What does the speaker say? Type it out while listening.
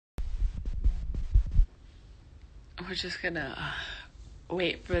we're just gonna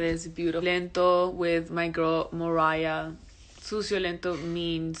wait for this beautiful lento with my girl Mariah. Sucio lento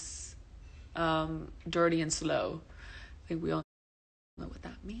means dirty and slow. I think we all know what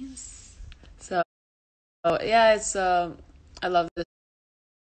that means. So yeah, it's I love this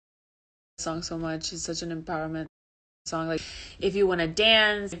song so much. It's such an empowerment song. Like if you want to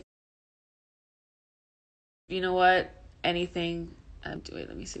dance, you know what? Anything. Wait,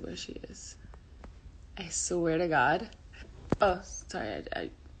 let me see where she is. I swear to God. Oh, sorry. I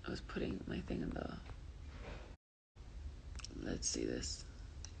was putting my thing in the. Let's see this.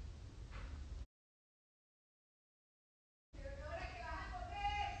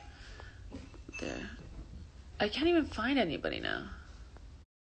 There. I can't even find anybody now.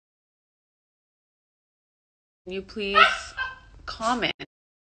 Can you please comment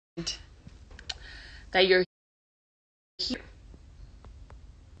that you're here?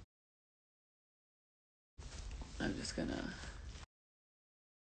 I'm just gonna.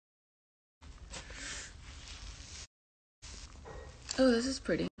 Oh, this is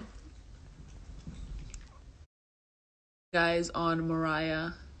pretty. Guys, on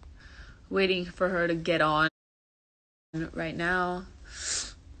Mariah. Waiting for her to get on right now.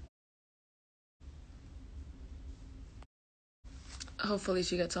 Hopefully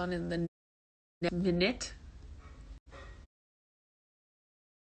she gets on in the next minute.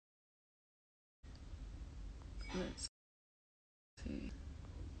 Let's see.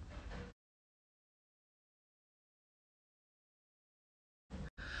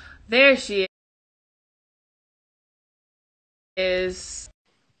 There she is.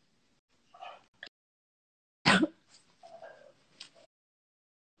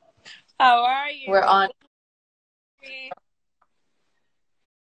 How are you? We're on.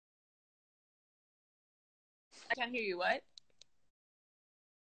 I can't hear you. What?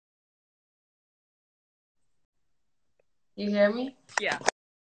 You hear me? Yeah.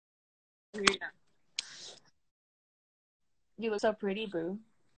 You look so pretty, boo.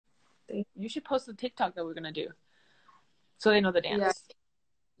 You should post the TikTok that we're gonna do, so they know the dance.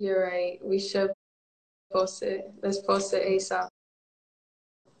 Yeah, you're right. We should post it. Let's post it ASAP.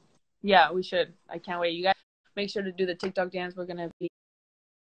 Yeah, we should. I can't wait. You guys make sure to do the TikTok dance. We're gonna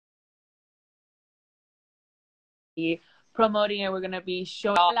be promoting it. We're gonna be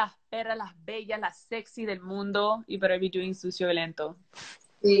showing las perras, las bellas, las sexy del mundo. You better be doing sucio y lento.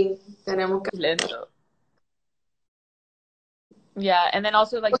 Sí, tenemos que. Lento. Yeah, and then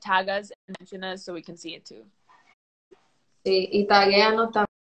also like tag us and mention us so we can see it too. Sí, y taguéanos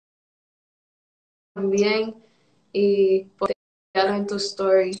también y postearlo en tu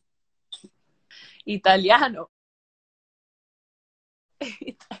story. Italiano.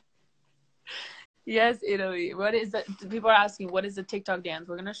 Yes, Italy. What is that? People are asking, what is the TikTok dance?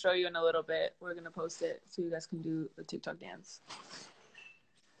 We're going to show you in a little bit. We're going to post it so you guys can do the TikTok dance.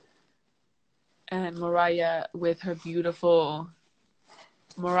 And Mariah with her beautiful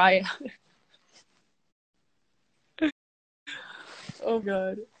Mariah. Oh,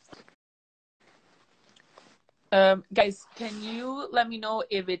 God. Guys, can you let me know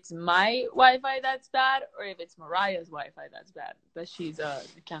if it's my Wi-Fi that's bad or if it's Mariah's Wi-Fi that's bad? But she's, I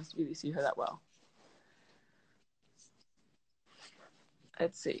can't really see her that well.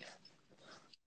 Let's see.